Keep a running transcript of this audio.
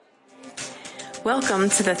Welcome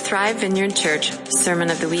to the Thrive Vineyard Church Sermon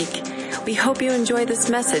of the Week. We hope you enjoy this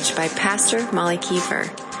message by Pastor Molly Kiefer.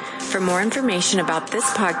 For more information about this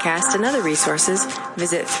podcast and other resources,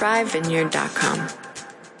 visit thrivevineyard.com.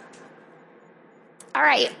 All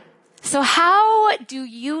right. So how do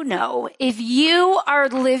you know if you are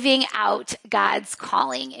living out God's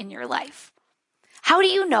calling in your life? How do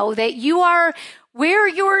you know that you are where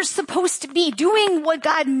you're supposed to be, doing what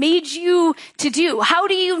God made you to do? How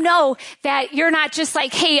do you know that you're not just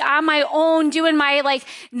like, hey, on my own, doing my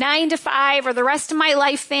 9 to 5 or the rest of my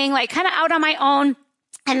life thing, kind of out on my own?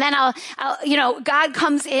 And then God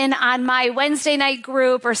comes in on my Wednesday night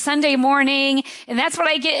group or Sunday morning, and that's when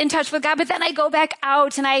I get in touch with God. But then I go back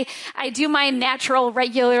out and I do my natural,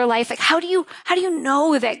 regular life. How do you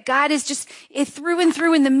know that God is just through and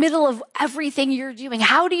through in the middle of everything you're doing?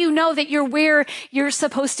 How do you know that you're where you're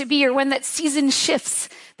supposed to be, or when that season shifts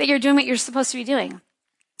that you're doing what you're supposed to be doing?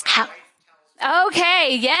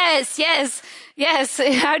 Okay. Yes.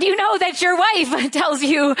 How do you know that your wife tells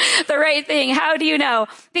you the right thing? How do you know?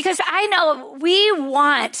 Because I know we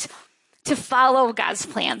want to follow God's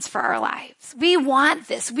plans for our lives. We want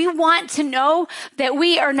this. We want to know that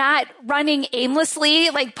we are not running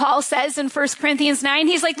aimlessly, like Paul says in 1 Corinthians 9.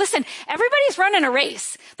 He's like, listen, everybody's running a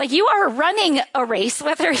race. You are running a race,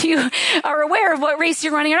 whether you are aware of what race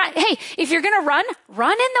you're running or not. Hey, if you're going to run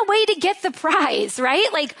in the way to get the prize, right?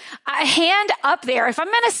 A hand up there. If I'm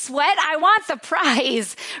going to sweat, I want the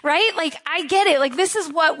prize, right? I get it. This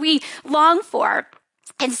is what we long for.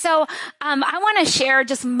 And so I want to share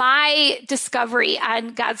just my discovery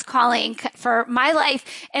on God's calling for my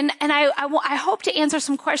life. And I hope to answer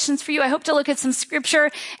some questions for you. I hope to look at some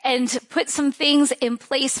scripture and put some things in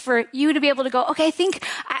place for you to be able to go, okay, I think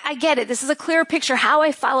I get it. This is a clear picture how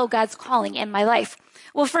I follow God's calling in my life.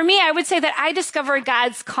 Well, for me, I would say that I discovered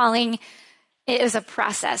God's calling. It was a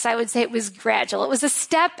process. I would say it was gradual. It was a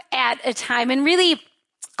step at a time. And really,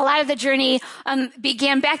 a lot of the journey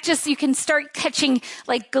began back just you can start catching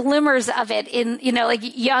glimmers of it in,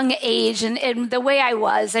 young age and the way I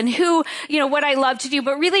was and who, what I love to do.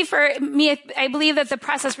 But really for me, I believe that the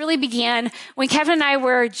process really began when Kevin and I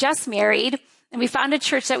were just married, and we found a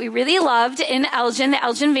church that we really loved in Elgin, the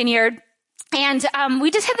Elgin Vineyard. And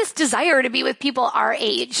we just had this desire to be with people our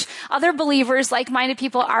age, other believers, like-minded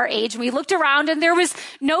people our age. And we looked around and there was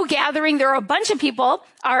no gathering. There were a bunch of people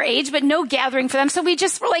our age, but no gathering for them. So we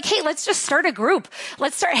just were like, hey, let's just start a group.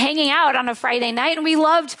 Let's start hanging out on a Friday night. And we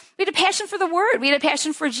had a passion for the word. We had a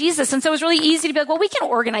passion for Jesus. And so it was really easy to be like, well, we can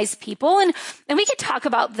organize people and we can talk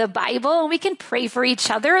about the Bible and we can pray for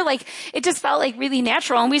each other. It just felt really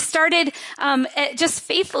natural. And we started just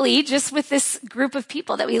faithfully, just with this group of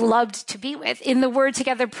people that we loved to be with in the word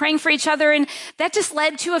together, praying for each other. And that just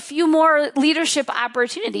led to a few more leadership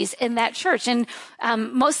opportunities in that church. And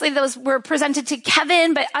mostly those were presented to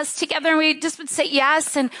Kevin, but us together, and we just would say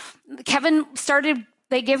yes. And Kevin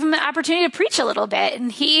they gave him an opportunity to preach a little bit,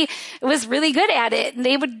 and he was really good at it.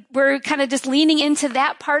 And were kind of just leaning into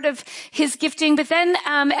that part of his gifting. But then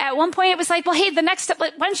at one point it was like, well, hey, the next step, why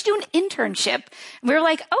don't you do an internship? And we were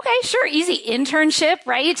like, okay, sure, easy internship,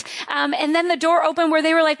 right? And then the door opened where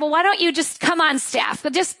they were like, well, why don't you just come on staff?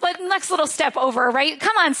 Just next little step over, right?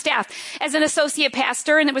 Come on staff as an associate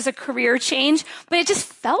pastor. And it was a career change, but it just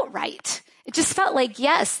felt right. It just felt like,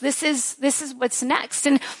 yes, this is what's next.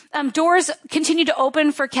 And doors continued to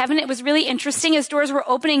open for Kevin. It was really interesting as doors were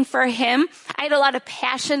opening for him. I had a lot of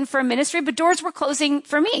passion for ministry, but doors were closing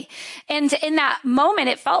for me. And in that moment,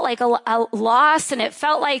 it felt like a loss, and it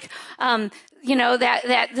felt like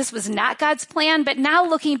that this was not God's plan. But now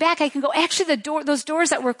looking back, I can go, actually, those doors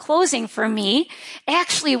that were closing for me,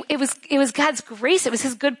 actually, it was God's grace. It was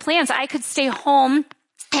his good plans. I could stay home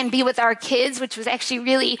and be with our kids, which was actually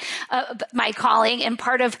really my calling and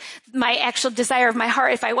part of my actual desire of my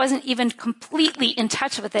heart if I wasn't even completely in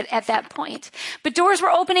touch with it at that point. But doors were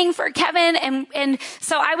opening for Kevin, and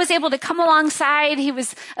so I was able to come alongside. He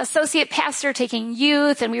was associate pastor taking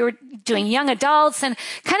youth, and we were doing young adults and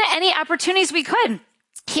kind of any opportunities we could.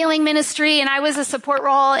 Healing ministry, and I was a support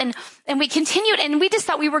role, and we continued, and we just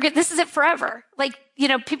thought we were good. This is it forever.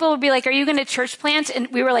 People would be like, are you going to church plant? And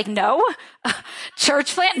we were like, no.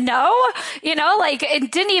 Church plant? No.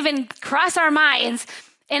 It didn't even cross our minds.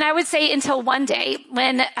 And I would say until one day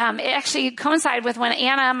when it actually coincided with when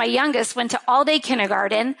Anna, my youngest, went to all-day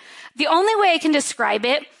kindergarten. The only way I can describe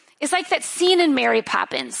it is like that scene in Mary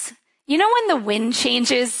Poppins. You know when the wind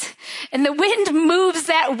changes and the wind moves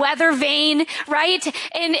that weather vane, right?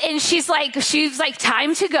 And she's like,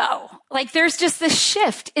 time to go. Like there's just this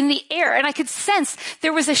shift in the air. And I could sense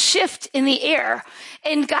there was a shift in the air.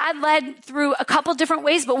 And God led through a couple different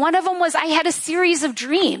ways, but one of them was I had a series of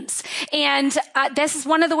dreams. And this is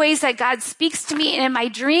one of the ways that God speaks to me. And in my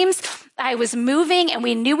dreams, I was moving and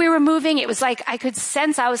we knew we were moving. It was like I could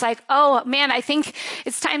sense, I was like, oh man, I think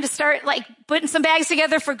it's time to start like putting some bags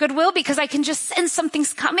together for Goodwill because I can just sense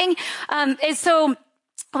something's coming. And so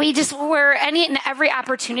we just were any and every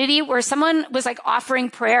opportunity where someone was like offering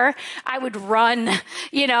prayer, I would run,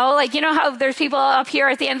 you know how there's people up here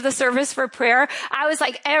at the end of the service for prayer. I was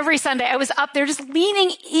like every Sunday I was up there just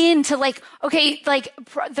leaning into like, okay, like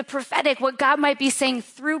the prophetic, what God might be saying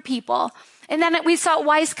through people. And then we sought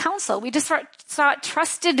wise counsel. We just sought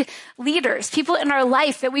trusted leaders, people in our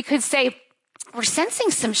life that we could say, we're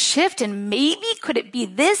sensing some shift and maybe could it be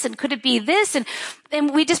this and could it be this? And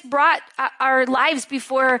we just brought our lives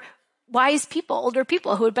before wise people, older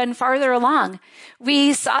people who had been farther along.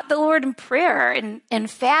 We sought the Lord in prayer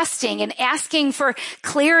and fasting and asking for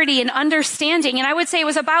clarity and understanding. And I would say it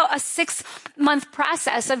was about a 6-month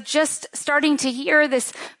process of just starting to hear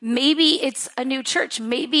this. Maybe it's a new church.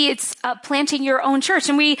 Maybe it's planting your own church.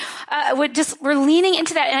 And we're leaning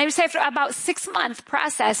into that. And I would say after about 6-month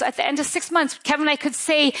process, at the end of 6 months, Kevin and I could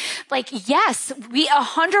say like, yes, we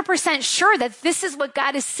 100% sure that this is what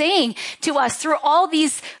God is saying to us through all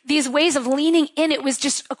these ways of leaning in. It was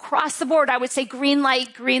just across the board. I would say green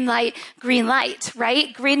light, green light, green light,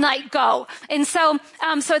 right? Green light, go. And so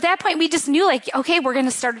at that point we just knew like, okay, we're going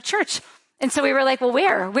to start a church. And so we were like, well,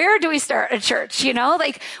 where do we start a church? You know,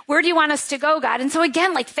 like, where do you want us to go, God? And so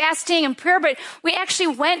again, like fasting and prayer, but we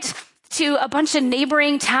actually went to a bunch of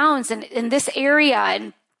neighboring towns in this area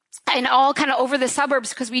and all kind of over the suburbs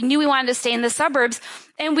because we knew we wanted to stay in the suburbs.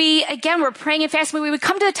 And we, again, were praying and fasting. We would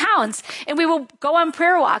come to the towns and we would go on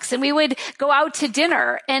prayer walks and we would go out to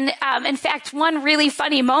dinner. And in fact, one really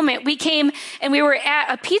funny moment, we came and we were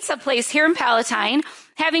at a pizza place here in Palatine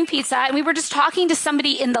having pizza and we were just talking to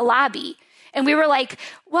somebody in the lobby. And we were like,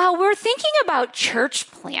 well, we're thinking about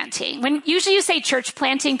church planting. When usually you say church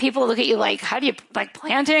planting, people look at you like, how do you like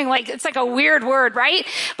planting? Like, it's like a weird word, right?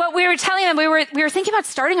 But we were telling them we were thinking about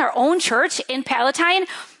starting our own church in Palatine.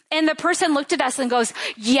 And the person looked at us and goes,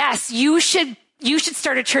 yes, you should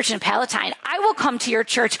start a church in Palatine. I will come to your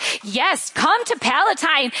church. Yes, come to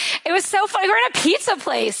Palatine. It was so funny. We're in a pizza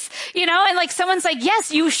place, you know, and like someone's like,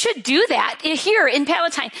 yes, you should do that here in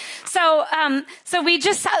Palatine. So we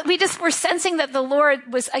just were sensing that the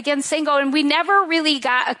Lord was again saying go, and we never really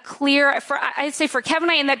got a clear, I'd say for Kevin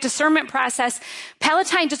and I in that discernment process,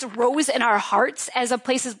 Palatine just rose in our hearts as a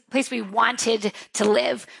place we wanted to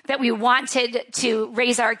live, that we wanted to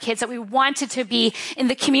raise our kids, that we wanted to be in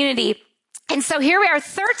the community. And so here we are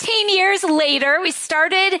 13 years later. We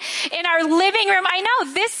started in our living room. I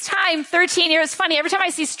know this time, 13 years, funny. Every time I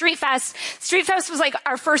see Street Fest was like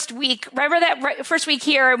our first week. Remember that first week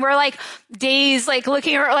here? And we're like days, like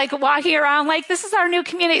looking or like walking around like this is our new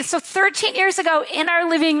community. So 13 years ago in our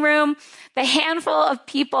living room, the handful of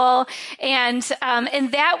people. And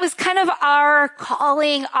that was kind of our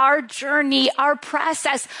calling, our journey, our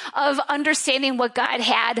process of understanding what God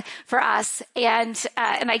had for us. And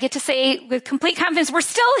I get to say with complete confidence, we're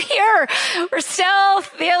still here. We're still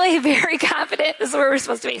feeling very confident this is where we're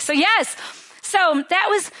supposed to be. So yes. So that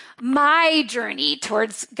was my journey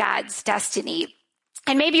towards God's destiny.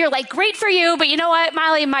 And maybe you're like, great for you, but you know what,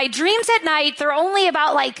 Molly, my dreams at night, they're only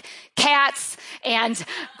about like cats and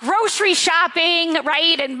grocery shopping,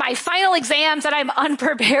 right? And my final exams that I'm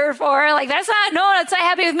unprepared for. That's not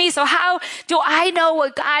happy with me. So how do I know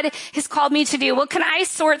what God has called me to do? Well, can I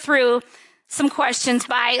sort through some questions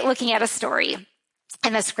by looking at a story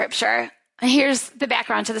in the scripture? Here's the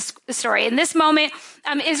background to the story. In this moment,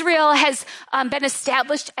 Israel has been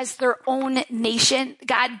established as their own nation.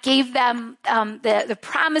 God gave them the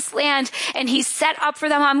promised land, and he set up for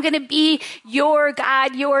them, I'm going to be your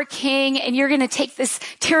God, your king, and you're going to take this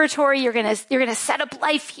territory. You're going to set up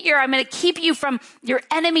life here. I'm going to keep you from your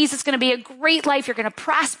enemies. It's going to be a great life. You're going to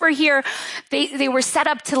prosper here. They were set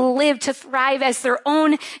up to live, to thrive as their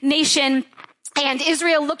own nation. And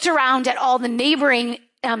Israel looked around at all the neighboring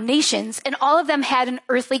nations, and all of them had an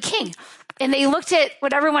earthly king. And they looked at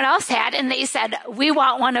what everyone else had and they said, we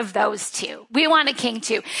want one of those too. We want a king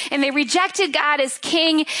too. And they rejected God as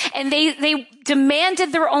king, and they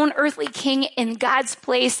demanded their own earthly king in God's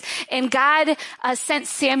place. And God sent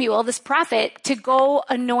Samuel, this prophet, to go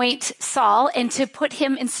anoint Saul and to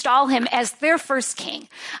install him as their first king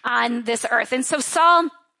on this earth. And so Saul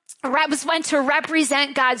was meant to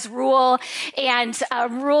represent God's rule and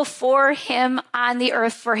rule for him on the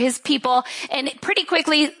earth for his people. And pretty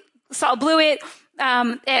quickly, Saul blew it.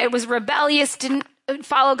 It was rebellious, didn't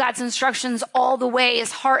follow God's instructions all the way.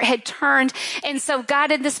 His heart had turned. And so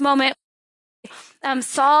God in this moment,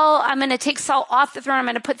 Saul, I'm going to take Saul off the throne. I'm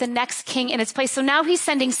going to put the next king in its place. So now he's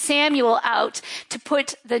sending Samuel out to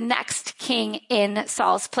put the next king in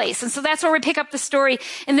Saul's place. And so that's where we pick up the story.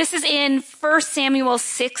 And this is in 1 Samuel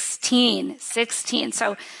 16.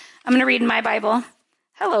 So I'm going to read in my Bible.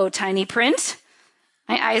 Hello, tiny print.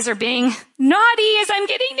 My eyes are being naughty as I'm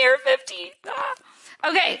getting near 15.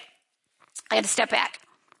 Okay. I got to step back.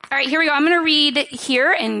 All right, here we go. I'm going to read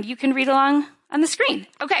here and you can read along on the screen.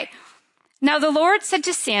 Okay. Now the Lord said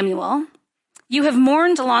to Samuel, "You have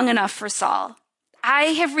mourned long enough for Saul. I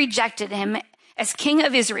have rejected him as king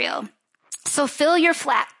of Israel. So fill your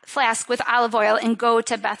flask with olive oil and go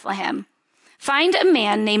to Bethlehem. Find a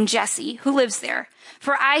man named Jesse who lives there,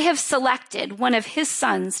 for I have selected one of his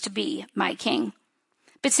sons to be my king."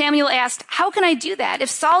 But Samuel asked, "How can I do that? If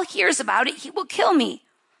Saul hears about it, he will kill me."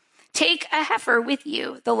 "Take a heifer with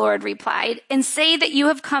you," the Lord replied, "and say that you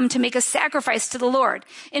have come to make a sacrifice to the Lord.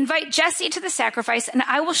 Invite Jesse to the sacrifice, and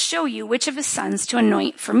I will show you which of his sons to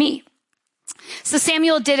anoint for me." So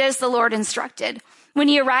Samuel did as the Lord instructed. When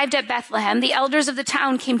he arrived at Bethlehem, the elders of the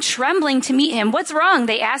town came trembling to meet him. "What's wrong?"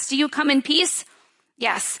 they asked. "Do you come in peace?"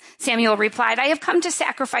 "Yes," Samuel replied, "I have come to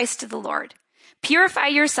sacrifice to the Lord. Purify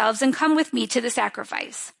yourselves and come with me to the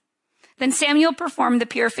sacrifice." Then Samuel performed the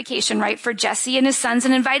purification rite for Jesse and his sons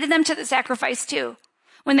and invited them to the sacrifice too.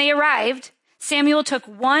 When they arrived, Samuel took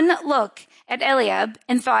one look at Eliab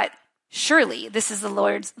and thought, "Surely this is the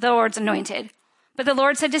Lord's anointed." But the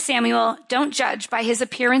Lord said to Samuel, "Don't judge by his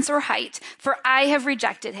appearance or height, for I have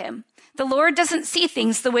rejected him. The Lord doesn't see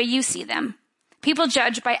things the way you see them. People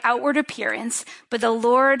judge by outward appearance, but the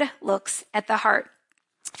Lord looks at the heart."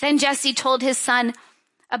 Then Jesse told his son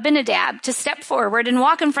Abinadab to step forward and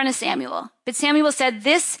walk in front of Samuel. But Samuel said,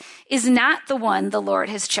 "This is not the one the Lord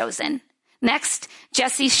has chosen." Next,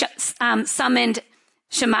 Jesse summoned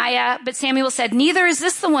Shemaiah, but Samuel said, "Neither is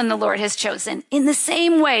this the one the Lord has chosen." In the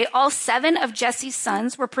same way, all 7 of Jesse's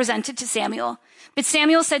sons were presented to Samuel. But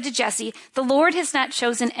Samuel said to Jesse, "The Lord has not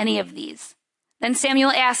chosen any of these." Then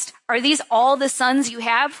Samuel asked, "Are these all the sons you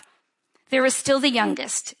have?" "There is still the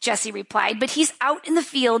youngest," Jesse replied, "but he's out in the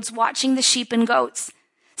fields watching the sheep and goats."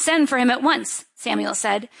 "Send for him at once," Samuel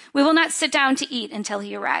said. "We will not sit down to eat until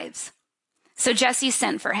he arrives." So Jesse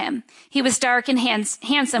sent for him. He was dark and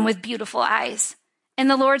handsome with beautiful eyes. And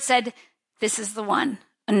the Lord said, "This is the one.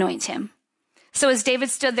 Anoint him." So as David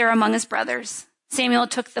stood there among his brothers, Samuel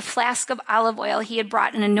took the flask of olive oil he had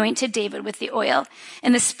brought and anointed David with the oil.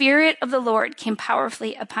 And the Spirit of the Lord came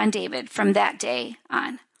powerfully upon David from that day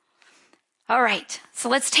on. All right, so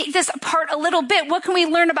let's take this apart a little bit. What can we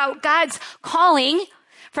learn about God's calling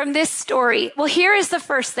from this story? Well, here is the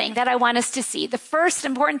first thing that I want us to see. The first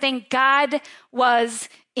important thing, God was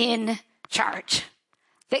in charge.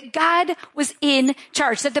 That God was in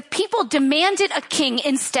charge. That the people demanded a king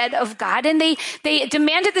instead of God. And they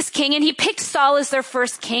demanded this king, and he picked Saul as their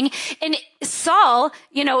first king. And Saul,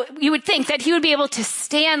 you would think that he would be able to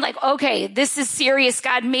stand like, okay, this is serious.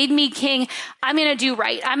 God made me king. I'm going to do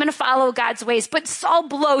right. I'm going to follow God's ways. But Saul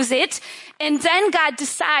blows it. And then God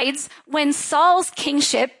decides when Saul's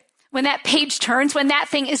kingship, when that page turns, when that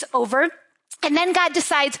thing is over, and then God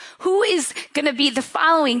decides who is going to be the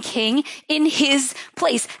following king in his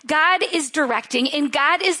place. God is directing, and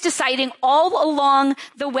God is deciding all along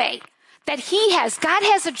the way that God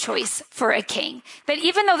has a choice for a king. That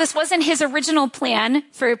even though this wasn't his original plan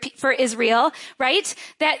for Israel, right?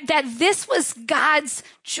 That this was God's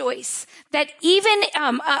choice. That even,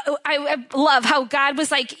 I love how God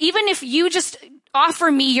was like, even if you just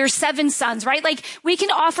offer me your 7 sons, right? Like we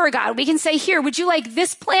can offer God. We can say, here, would you like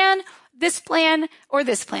this plan, or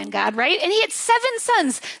this plan, God, right? And he had 7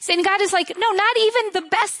 sons. And God is like, no, not even the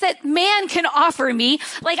best that man can offer me.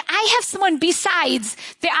 Like I have someone besides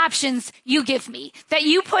the options you give me, that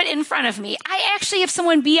you put in front of me. I actually have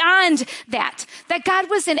someone beyond that God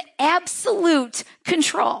was in absolute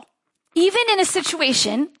control. Even in a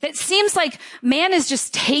situation that seems like man is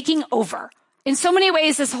just taking over. In so many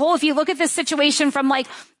ways, if you look at this situation from like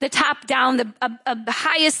the top down, the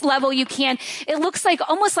highest level you can, it looks like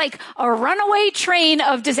almost like a runaway train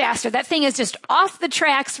of disaster. That thing is just off the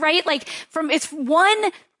tracks, right? Like it's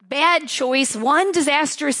one bad choice, one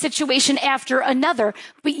disastrous situation after another.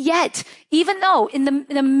 But yet, even though in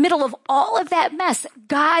the middle of all of that mess,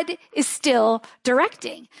 God is still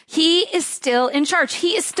directing. He is still in charge.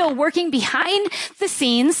 He is still working behind the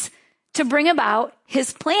scenes to bring about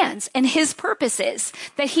his plans and his purposes,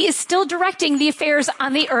 that he is still directing the affairs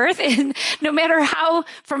on the earth. And no matter how,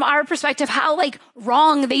 from our perspective, how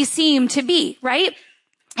wrong they seem to be, right?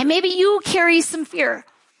 And maybe you carry some fear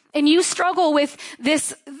and you struggle with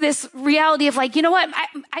this reality of you know what?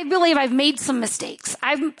 I believe I've made some mistakes.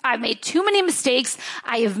 I've made too many mistakes.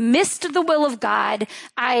 I have missed the will of God.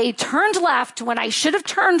 I turned left when I should have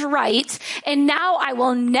turned right. And now I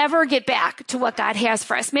will never get back to what God has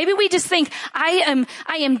for us. Maybe we just think I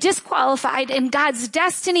am disqualified and God's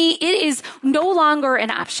destiny, it is no longer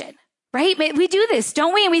an option. Right? We do this,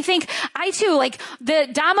 don't we? And we think, I too,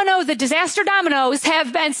 the disaster dominoes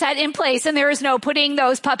have been set in place and there is no putting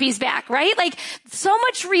those puppies back, right? So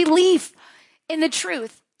much relief in the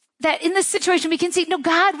truth that in this situation we can see, no,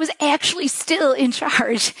 God was actually still in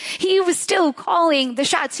charge. He was still calling the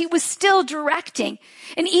shots. He was still directing.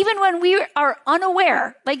 And even when we are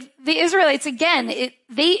unaware, like the Israelites, again,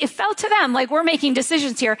 it felt to them like we're making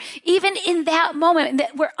decisions here. Even in that moment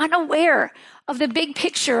that we're unaware of the big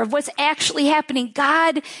picture of what's actually happening,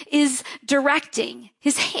 God is directing.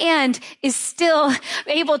 His hand is still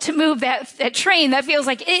able to move that train that feels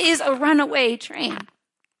like it is a runaway train.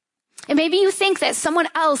 And maybe you think that someone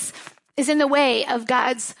else is in the way of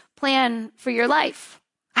God's plan for your life.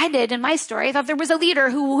 I did in my story. I thought there was a leader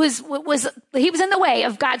who was in the way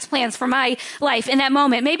of God's plans for my life in that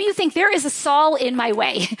moment. Maybe you think there is a Saul in my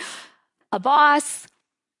way, a boss,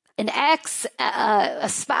 an ex, a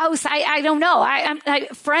spouse. I don't know.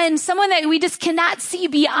 A friend, someone that we just cannot see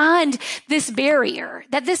beyond this barrier,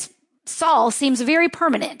 that this Saul seems very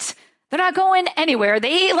permanent. They're not going anywhere.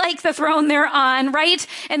 They like the throne they're on, right?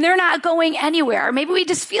 And they're not going anywhere. Maybe we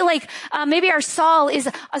just feel like maybe our Saul is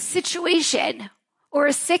a situation or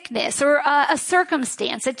a sickness or a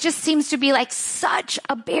circumstance. It just seems to be like such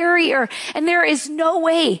a barrier. And there is no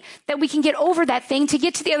way that we can get over that thing to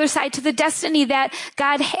get to the other side, to the destiny that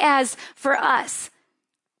God has for us.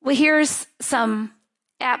 Well, here's some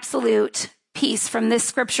absolute peace from this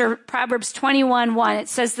scripture, Proverbs 21:1. It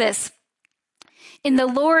says this: in the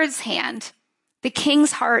Lord's hand, the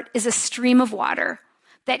king's heart is a stream of water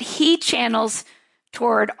that he channels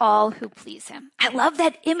toward all who please him. I love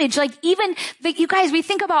that image. You guys, we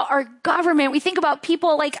think about our government. We think about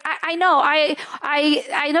people I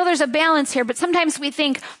know there's a balance here, but sometimes we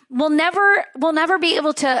think we'll never be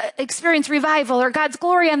able to experience revival or God's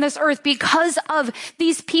glory on this earth because of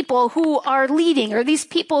these people who are leading or these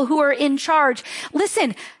people who are in charge.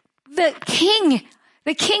 Listen, the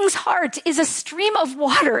king's heart is a stream of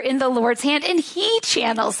water in the Lord's hand, and he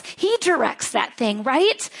directs that thing,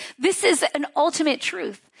 right? This is an ultimate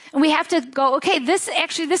truth. And we have to go, okay, this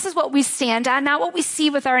is what we stand on, not what we see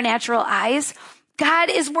with our natural eyes. God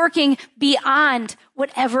is working beyond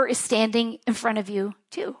whatever is standing in front of you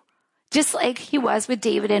too. Just like he was with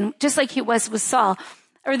David and just like he was with Saul.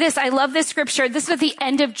 Or this, I love this scripture. This is at the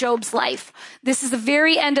end of Job's life. This is the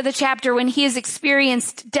very end of the chapter when he has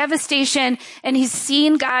experienced devastation and he's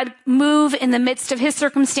seen God move in the midst of his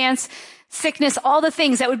circumstance, sickness, all the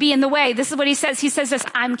things that would be in the way. This is what he says. He says this: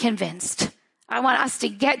 I'm convinced. I want us to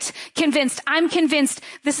get convinced. I'm convinced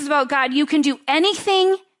this is about God. You can do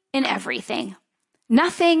anything and everything.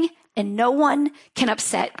 Nothing and no one can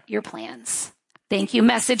upset your plans. Thank you,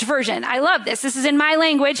 Message version. I love this. This is in my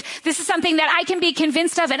language. This is something that I can be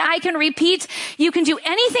convinced of and I can repeat. You can do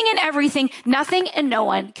anything and everything. Nothing and no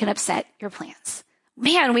one can upset your plans.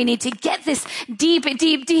 Man, we need to get this deep,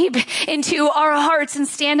 deep, deep into our hearts and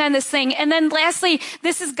stand on this thing. And then lastly,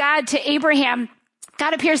 this is God to Abraham.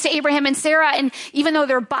 God appears to Abraham and Sarah, and even though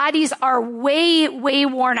their bodies are way, way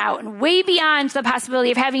worn out and way beyond the possibility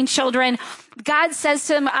of having children, God says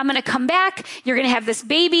to them, I'm going to come back. You're going to have this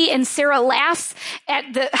baby. And Sarah laughs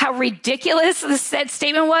at how ridiculous that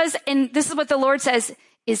statement was. And this is what the Lord says: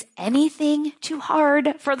 is anything too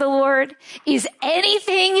hard for the Lord? Is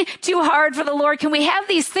anything too hard for the Lord? Can we have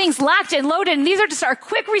these things locked and loaded? And these are just our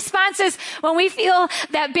quick responses when we feel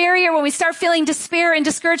that barrier, when we start feeling despair and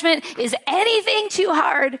discouragement. Is anything too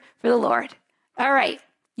hard for the Lord? All right.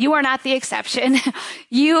 You are not the exception.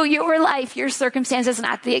 Your life, your circumstance is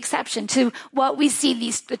not the exception to what we see,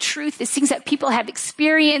 the truth, these things that people have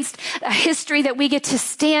experienced, a history that we get to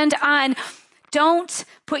stand on. Don't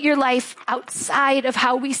put your life outside of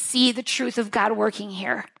how we see the truth of God working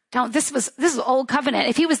here. This is old covenant.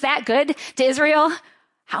 If he was that good to Israel,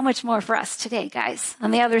 how much more for us today, guys, on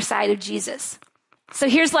the other side of Jesus. So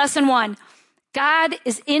here's lesson 1. God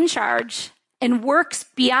is in charge and works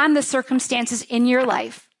beyond the circumstances in your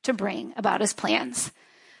life to bring about his plans.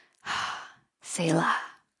 Selah.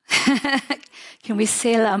 Can we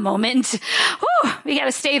Selah a moment? Whew, we got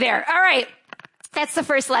to stay there. All right. That's the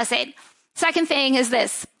first lesson. Second thing is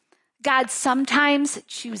this: God sometimes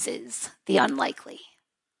chooses the unlikely.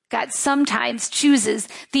 God sometimes chooses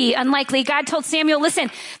the unlikely. God told Samuel,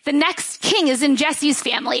 listen, the next king is in Jesse's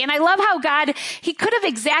family. And I love how God, he could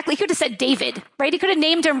have said David, right? He could have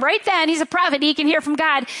named him right then. He's a prophet. He can hear from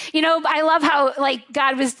God. I love how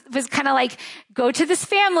God was kind of like, go to this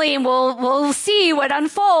family and we'll see what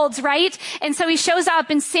unfolds, right? And so he shows up,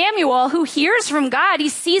 and Samuel, who hears from God, he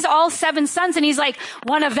sees all 7 sons and he's like,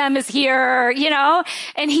 one of them is here,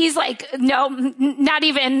 and he's like, no, not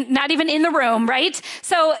even in the room, right?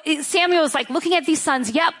 So Samuel's like looking at these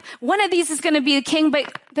sons. Yep, one of these is going to be the king, but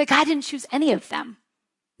God didn't choose any of them.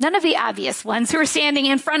 None of the obvious ones who are standing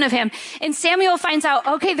in front of him. And Samuel finds out,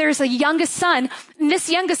 okay, there's a youngest son. And this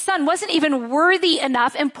youngest son wasn't even worthy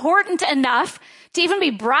enough, important enough to even be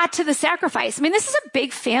brought to the sacrifice. I mean, this is a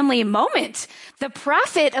big family moment. The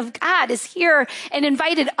prophet of God is here and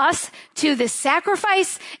invited us to this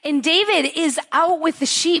sacrifice. And David is out with the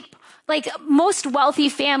sheep. Like most wealthy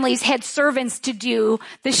families had servants to do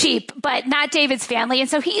the sheep, but not David's family. And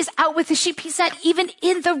so he is out with the sheep. He's not even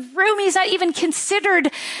in the room. He's not even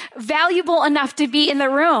considered valuable enough to be in the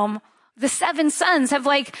room. The 7 sons have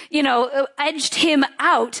edged him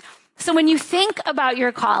out. So when you think about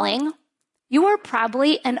your calling, you are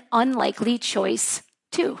probably an unlikely choice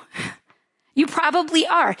too. You probably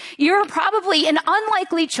are. You're probably an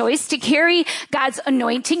unlikely choice to carry God's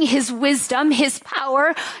anointing, his wisdom, his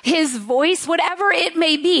power, his voice, whatever it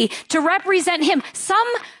may be, to represent him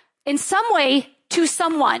in some way to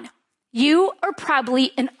someone. You are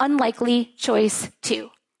probably an unlikely choice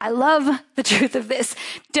too. I love the truth of this.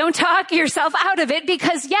 Don't talk yourself out of it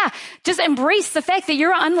because, just embrace the fact that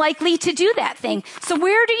you're unlikely to do that thing. So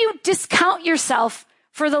where do you discount yourself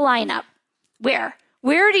for the lineup?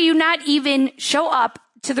 Where do you not even show up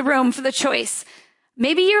to the room for the choice?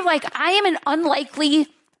 Maybe you're like, I am an unlikely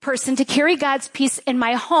person to carry God's peace in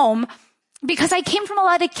my home because I came from a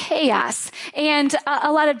lot of chaos and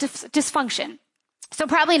a lot of dysfunction. So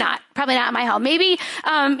probably not in my home. Maybe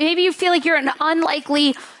you feel like you're an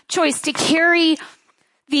unlikely choice to carry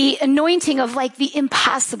the anointing of the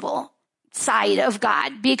impossible side of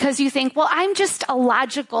God because you think, well, I'm just a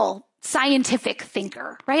logical scientific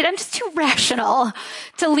thinker, right? I'm just too rational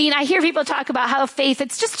to lean. I hear people talk about how faith,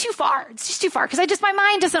 it's just too far. It's just too far because my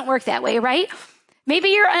mind doesn't work that way, right? Maybe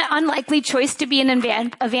you're an unlikely choice to be an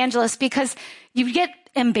evangelist because you get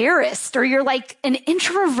embarrassed or you're like an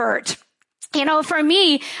introvert. For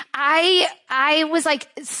me, I was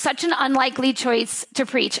such an unlikely choice to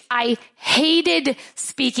preach. I hated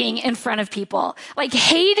speaking in front of people,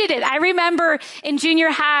 hated it. I remember in junior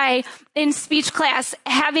high in speech class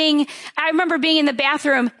I remember being in the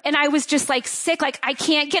bathroom and I was just sick. I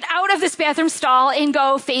can't get out of this bathroom stall and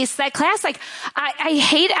go face that class. I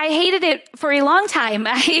hated it for a long time.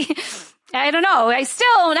 I don't know. I'm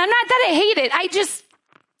not that I hate it.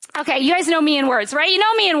 Okay, you guys know me in words, right? You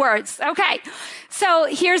know me in words. Okay. So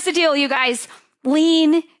here's the deal, you guys.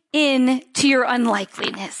 Lean into your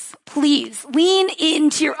unlikeliness. Please lean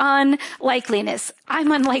into your unlikeliness.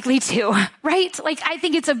 I'm unlikely too, right? I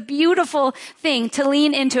think it's a beautiful thing to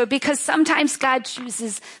lean into it because sometimes God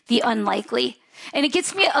chooses the unlikely. And it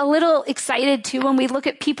gets me a little excited too when we look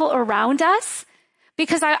at people around us.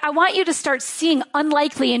 Because I want you to start seeing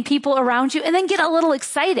unlikely in people around you and then get a little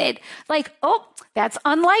excited. Oh, that's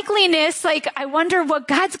unlikeliness. I wonder what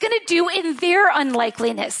God's going to do in their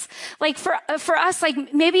unlikeliness. For us,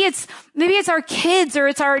 maybe it's our kids or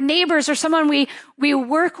it's our neighbors or someone we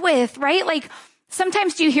work with, right?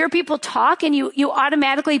 Sometimes you hear people talk and you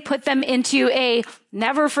automatically put them into a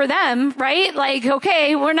never for them, right?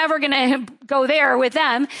 Okay, we're never going to go there with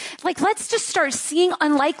them. Let's just start seeing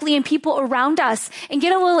unlikely in people around us and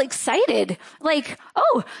get a little excited.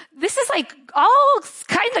 Oh, this is all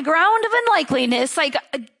kind of ground of unlikeliness,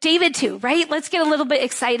 David too, right? Let's get a little bit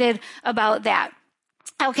excited about that.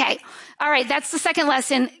 Okay. All right. That's the second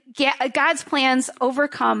lesson. God's plans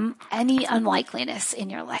overcome any unlikeliness in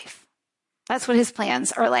your life. That's what his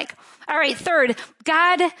plans are like. All right. Third,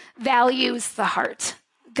 God values the heart.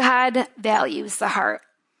 God values the heart.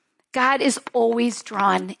 God is always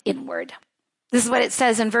drawn inward. This is what it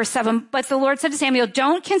says in verse 7. But the Lord said to Samuel,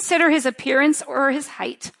 don't consider his appearance or his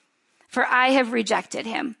height, for I have rejected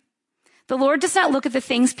him. The Lord does not look at the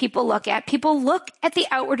things people look at. People look at the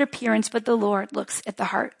outward appearance, but the Lord looks at the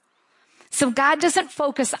heart. So God doesn't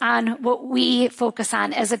focus on what we focus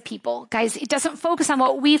on as a people. Guys, it doesn't focus on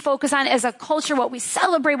what we focus on as a culture, what we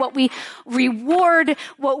celebrate, what we reward,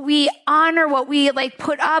 what we honor, what we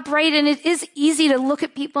put up, right? And it is easy to look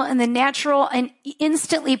at people in the natural and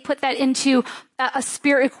instantly put that into a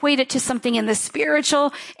spirit, equate it to something in the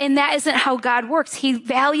spiritual. And that isn't how God works. He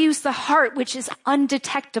values the heart, which is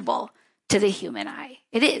undetectable to the human eye.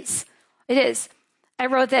 It is. It is. I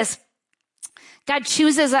wrote this. God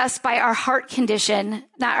chooses us by our heart condition,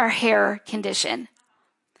 not our hair condition.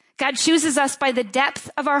 God chooses us by the depth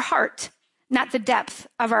of our heart, not the depth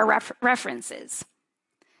of our references.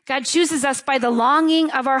 God chooses us by the longing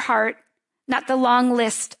of our heart, not the long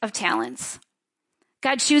list of talents.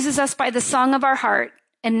 God chooses us by the song of our heart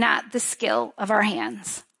and not the skill of our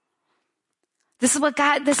hands. This is what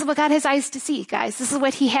God has eyes to see, guys. This is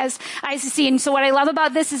what he has eyes to see. And so what I love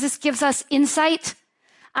about this is this gives us insight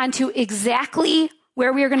onto exactly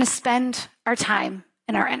where we are going to spend our time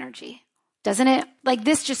and our energy. Doesn't it?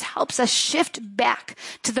 This just helps us shift back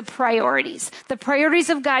to the priorities. The priorities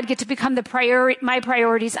of God get to become my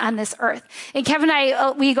priorities on this earth. And Kevin and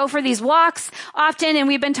I, we go for these walks often, and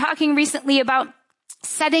we've been talking recently about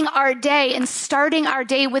setting our day and starting our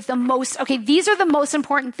day with these are the most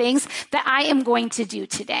important things that I am going to do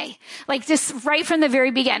today. Just right from the very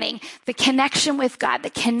beginning, the connection with God, the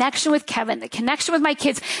connection with Kevin, the connection with my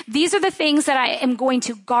kids. These are the things that I am going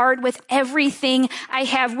to guard with everything I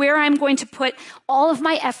have. Where I'm going to put all of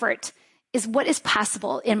my effort is what is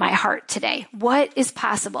possible in my heart today. What is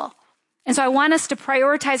possible? And so I want us to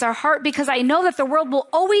prioritize our heart, because I know that the world will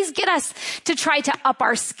always get us to try to up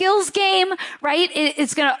our skills game, right?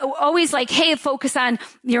 It's going to always hey, focus on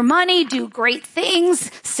your money, do great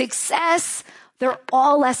things, success. They're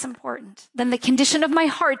all less important than the condition of my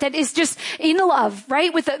heart that is just in love,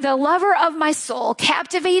 right? With the lover of my soul,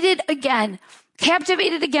 captivated again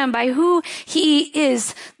by who he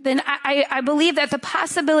is. Then I believe that the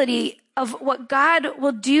possibility of what God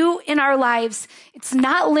will do in our lives, it's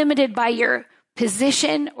not limited by your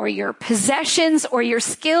position or your possessions or your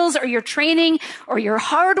skills or your training or your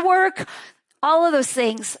hard work, all of those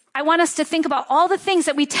things. I want us to think about all the things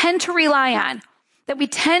that we tend to rely on, that we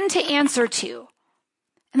tend to answer to.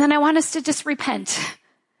 And then I want us to just repent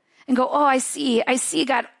and go, I see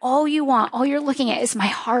God, all you want, all you're looking at is my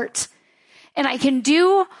heart. And I can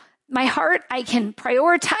do my heart, I can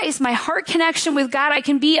prioritize my heart connection with God. I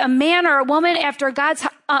can be a man or a woman after God's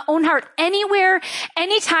own heart anywhere,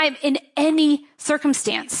 anytime, in any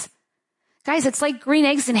circumstance. Guys, it's like green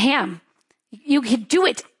eggs and ham. You can do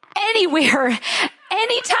it anywhere,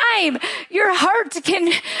 anytime. Your heart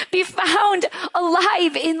can be found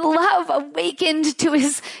alive in love, awakened to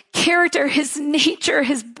his character, his nature,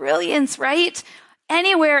 his brilliance, right?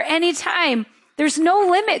 Anywhere, anytime. There's no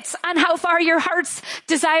limits on how far your heart's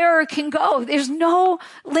desire can go. There's no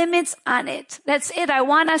limits on it. That's it. I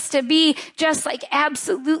want us to be just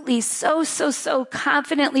absolutely so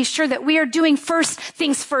confidently sure that we are doing first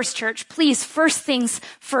things first, church. Please, first things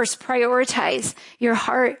first. Prioritize your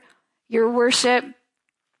heart, your worship.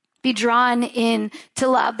 Be drawn in to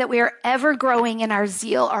love, that we are ever growing in our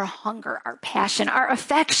zeal, our hunger, our passion, our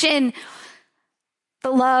affection. The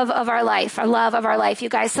love of our life, you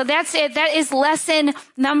guys. So that's it. That is lesson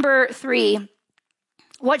number 3.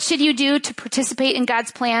 What should you do to participate in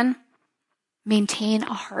God's plan? Maintain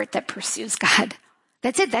a heart that pursues God.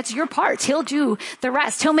 That's it. That's your part. He'll do the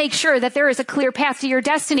rest. He'll make sure that there is a clear path to your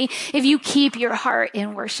destiny if you keep your heart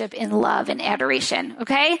in worship, in love, and adoration.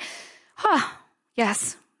 Okay?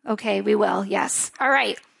 Yes. Okay, we will. Yes. All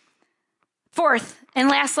right. 4th and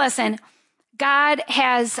last lesson. God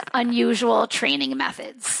has unusual training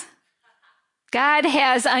methods. God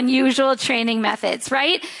has unusual training methods,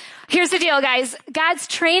 right? Here's the deal, guys. God's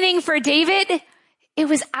training for David, it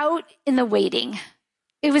was out in the waiting.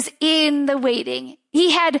 It was in the waiting.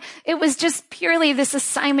 It was just purely this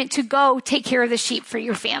assignment to go take care of the sheep for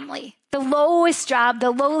your family. The lowest job,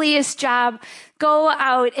 the lowliest job, go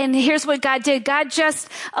out. And here's what God did. God just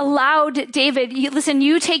allowed David,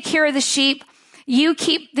 you take care of the sheep. You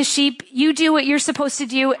keep the sheep, you do what you're supposed to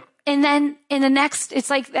do, and then in the next, it's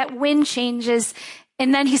like that wind changes,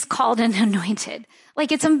 and then he's called and anointed.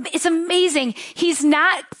 It's amazing. He's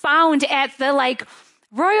not found at the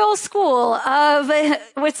royal school of,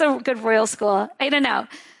 what's a good royal school? I don't know.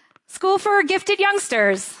 School for gifted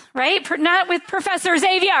youngsters, right? Not with Professor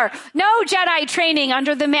Xavier. No Jedi training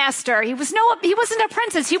under the master. He wasn't an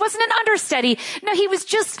apprentice. He wasn't an understudy. No, he was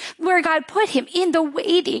just where God put him, in the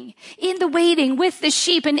waiting with the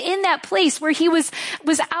sheep. And in that place where he was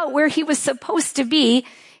out, where he was supposed to be,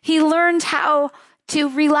 he learned how to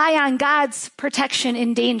rely on God's protection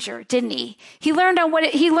in danger, didn't he? He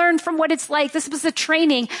learned from what it's like. This was the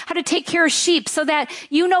training, how to take care of sheep so that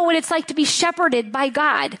you know what it's like to be shepherded by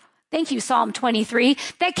God. Thank you, Psalm 23.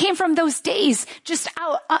 That came from those days, just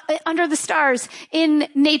out under the stars in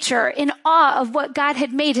nature, in awe of what God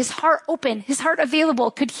had made, his heart open, his heart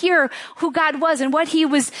available, could hear who God was and what he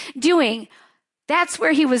was doing. That's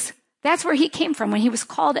where he came from when he was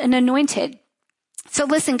called and anointed. So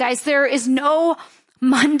listen, guys, there is no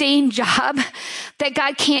mundane job that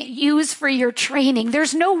God can't use for your training.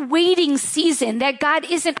 There's no waiting season that God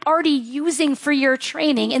isn't already using for your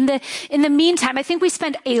training. In the meantime, I think we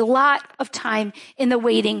spend a lot of time in the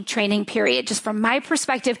waiting training period. Just from my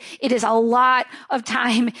perspective, it is a lot of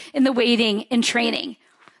time in the waiting and training.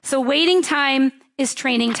 So waiting time is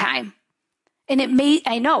training time. And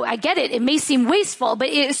I get it. It may seem wasteful, but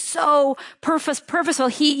it is so purposeful.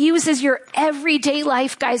 He uses your everyday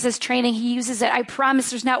life, guys, as training. He uses it. I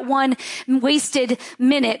promise there's not one wasted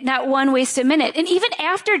minute. And even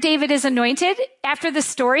after David is anointed, after the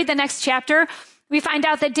story, the next chapter, we find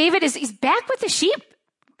out that David he's back with the sheep.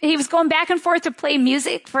 He was going back and forth to play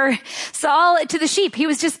music for Saul to the sheep. He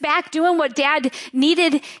was just back doing what dad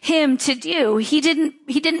needed him to do. He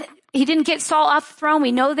didn't get Saul off the throne.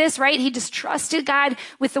 We know this, right? He just trusted God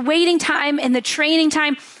with the waiting time and the training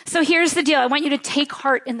time. So here's the deal. I want you to take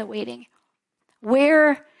heart in the waiting.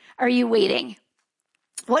 Where are you waiting?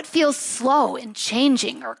 What feels slow and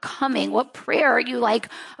changing or coming? What prayer are you like,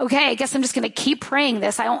 okay, I guess I'm just going to keep praying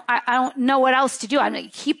this. I don't know what else to do. I'm going to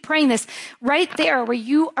keep praying this. Right there where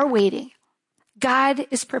you are waiting, God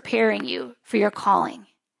is preparing you for your calling.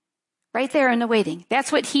 Right there in the waiting.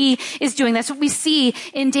 That's what he is doing. That's what we see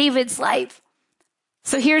in David's life.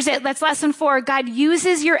 So here's it. That's lesson 4. God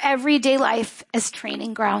uses your everyday life as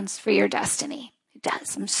training grounds for your destiny. It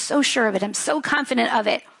does. I'm so sure of it. I'm so confident of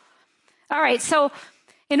it. All right. So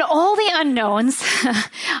in all the unknowns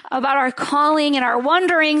about our calling and our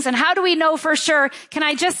wonderings and how do we know for sure, can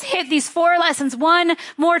I just hit these 4 lessons one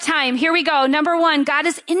more time? Here we go. Number 1, God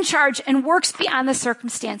is in charge and works beyond the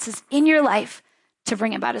circumstances in your life to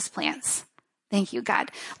bring about his plans. Thank you,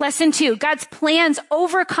 God. Lesson 2, God's plans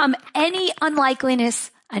overcome any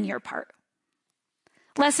unlikeliness on your part.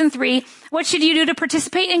 Lesson 3, what should you do to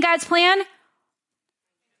participate in God's plan?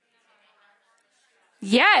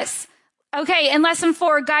 Yes. Okay, and lesson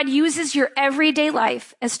 4, God uses your everyday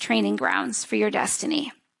life as training grounds for your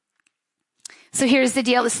destiny. So here's the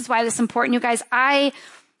deal. This is why this is important, you guys. I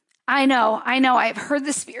know. I've heard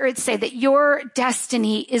the Spirit say that your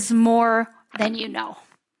destiny is more than you know.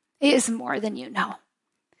 It is more than you know.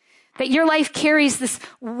 That your life carries this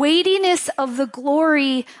weightiness of the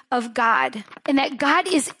glory of God, and that God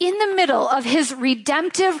is in the middle of his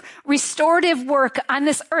redemptive, restorative work on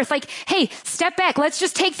this earth. Like, hey, step back. Let's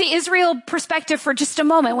just take the Israel perspective for just a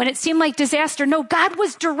moment when it seemed like disaster. No, God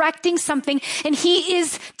was directing something, and he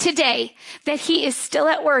is today, that he is still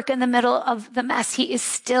at work in the middle of the mess. He is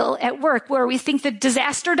still at work where we think the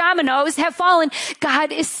disaster dominoes have fallen.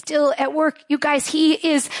 God is still at work. You guys, he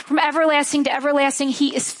is from everlasting to everlasting.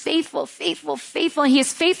 He is faithful. And he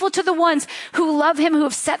is faithful to the ones who love him, who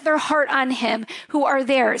have set their heart on him, who are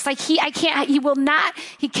theirs. Like he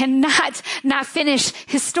cannot not finish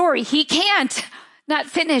his story. He can't not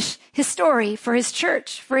finish his story for his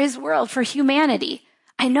church, for his world, for humanity.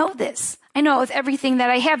 I know this. I know with everything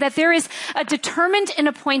that I have that there is a determined and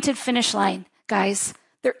appointed finish line, guys.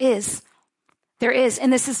 There is.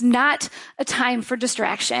 And this is not a time for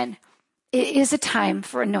distraction. It is a time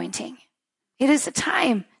for anointing. It is a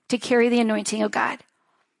time to carry the anointing of God.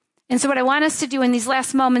 And so what I want us to do in these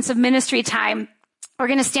last moments of ministry time, we're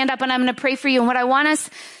going to stand up and I'm going to pray for you. And what I want us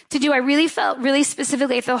to do, I really felt really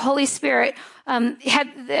specifically if the Holy Spirit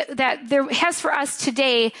has for us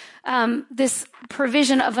today this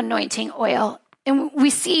provision of anointing oil. And we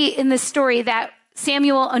see in this story that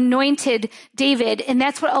Samuel anointed David, and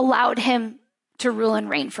that's what allowed him to rule and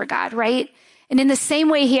reign for God, right? And in the same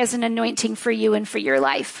way, he has an anointing for you and for your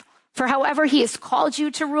life. For however he has called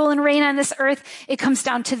you to rule and reign on this earth, it comes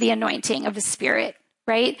down to the anointing of his Spirit,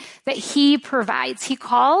 right? That he provides. He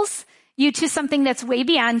calls you to something that's way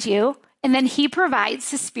beyond you, and then he provides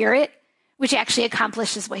his Spirit, which actually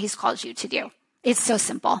accomplishes what he's called you to do. It's so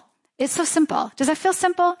simple. It's so simple. Does that feel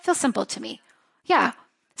simple? It feels simple to me. Yeah.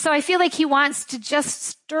 So I feel like he wants to just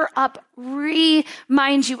stir up,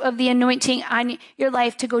 remind you of the anointing on your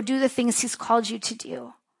life to go do the things he's called you to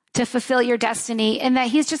do, to fulfill your destiny, and that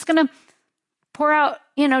he's just going to pour out,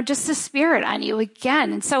 just the Spirit on you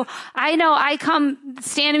again. And so I know I come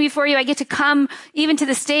standing before you. I get to come even to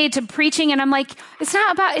the stage to preaching, and I'm like, it's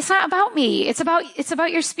not about me. It's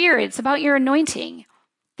about your Spirit. It's about your anointing.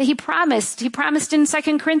 that he promised. He promised in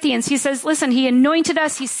 2 Corinthians. He says, listen, he anointed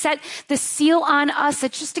us. He set the seal on us.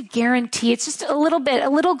 It's just a guarantee. It's just a little bit, a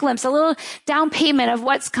little glimpse, a little down payment of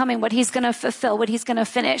what's coming, what he's going to fulfill, what he's going to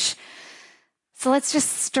finish. So let's just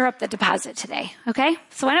stir up the deposit today, okay?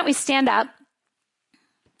 So why don't we stand up?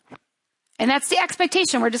 And that's the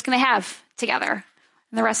expectation we're just going to have together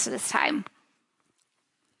in the rest of this time.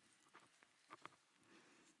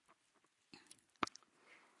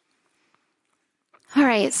 All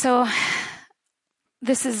right, so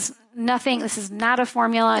this is nothing, this is not a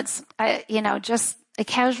formula. It's, just a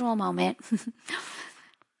casual moment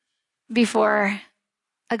before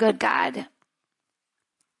a good God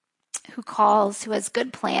who calls, who has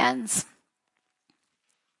good plans,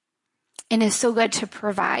 and is so good to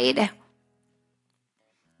provide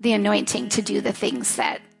the anointing to do the things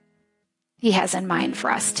that he has in mind for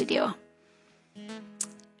us to do.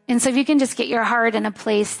 And so if you can just get your heart in a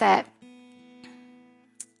place that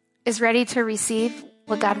is ready to receive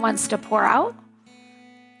what God wants to pour out.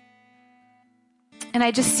 And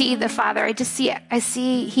I just see the Father. I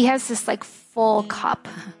see he has this like full cup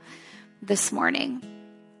this morning.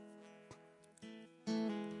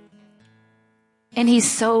 And he's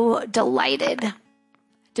so delighted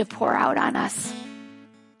to pour out on us.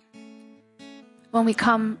 When we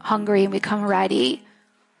come hungry and we come ready,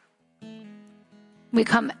 we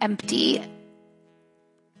come empty.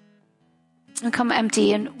 We come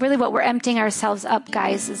empty. And really what we're emptying ourselves up,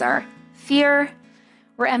 guys, is our fear.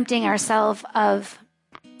 We're emptying ourselves of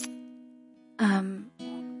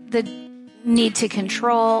the need to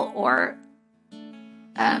control or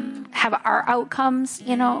have our outcomes,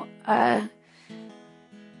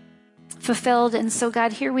 fulfilled. And so,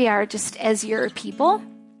 God, here we are just as your people.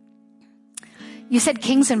 You said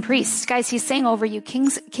kings and priests. Guys, he's saying over you,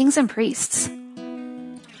 kings and priests.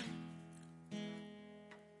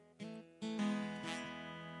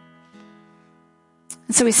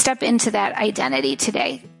 And so we step into that identity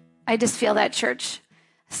today. I just feel that, church,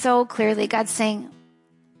 so clearly. God's saying,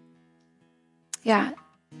 yeah,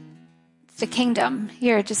 it's a kingdom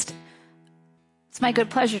here. It's my good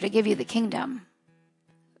pleasure to give you the kingdom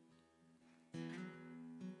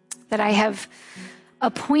that I have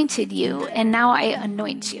appointed you, and now I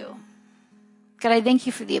anoint you. God, I thank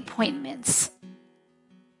you for the appointments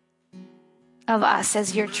of us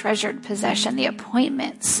as your treasured possession, the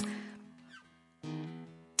appointments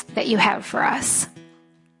that you have for us.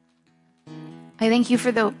 I thank you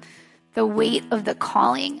for the weight of the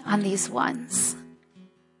calling on these ones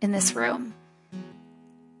in this room.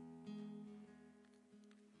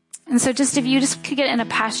 And so just if you just could get in a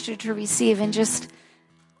posture to receive and just,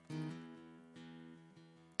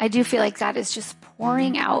 I do feel like God is just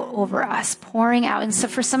pouring out over us, pouring out. And so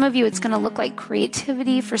for some of you, it's going to look like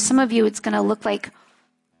creativity. For some of you, it's going to look like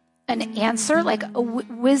an answer, like a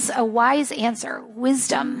wise answer,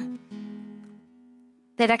 wisdom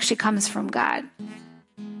that actually comes from God.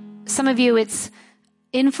 Some of you, it's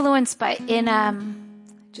influenced by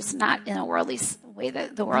just not in a worldly way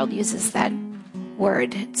that the world uses that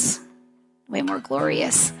word. It's way more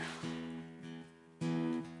glorious.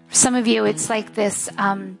 For some of you, it's like this.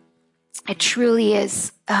 It truly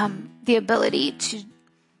is the ability to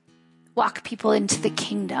walk people into the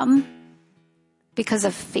kingdom because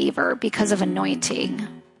of favor, because of anointing.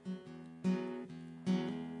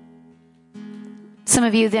 Some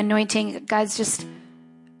of you, the anointing, God's just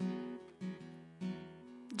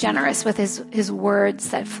generous with his words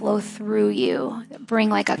that flow through you, that bring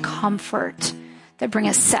like a comfort, that bring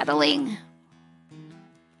a settling.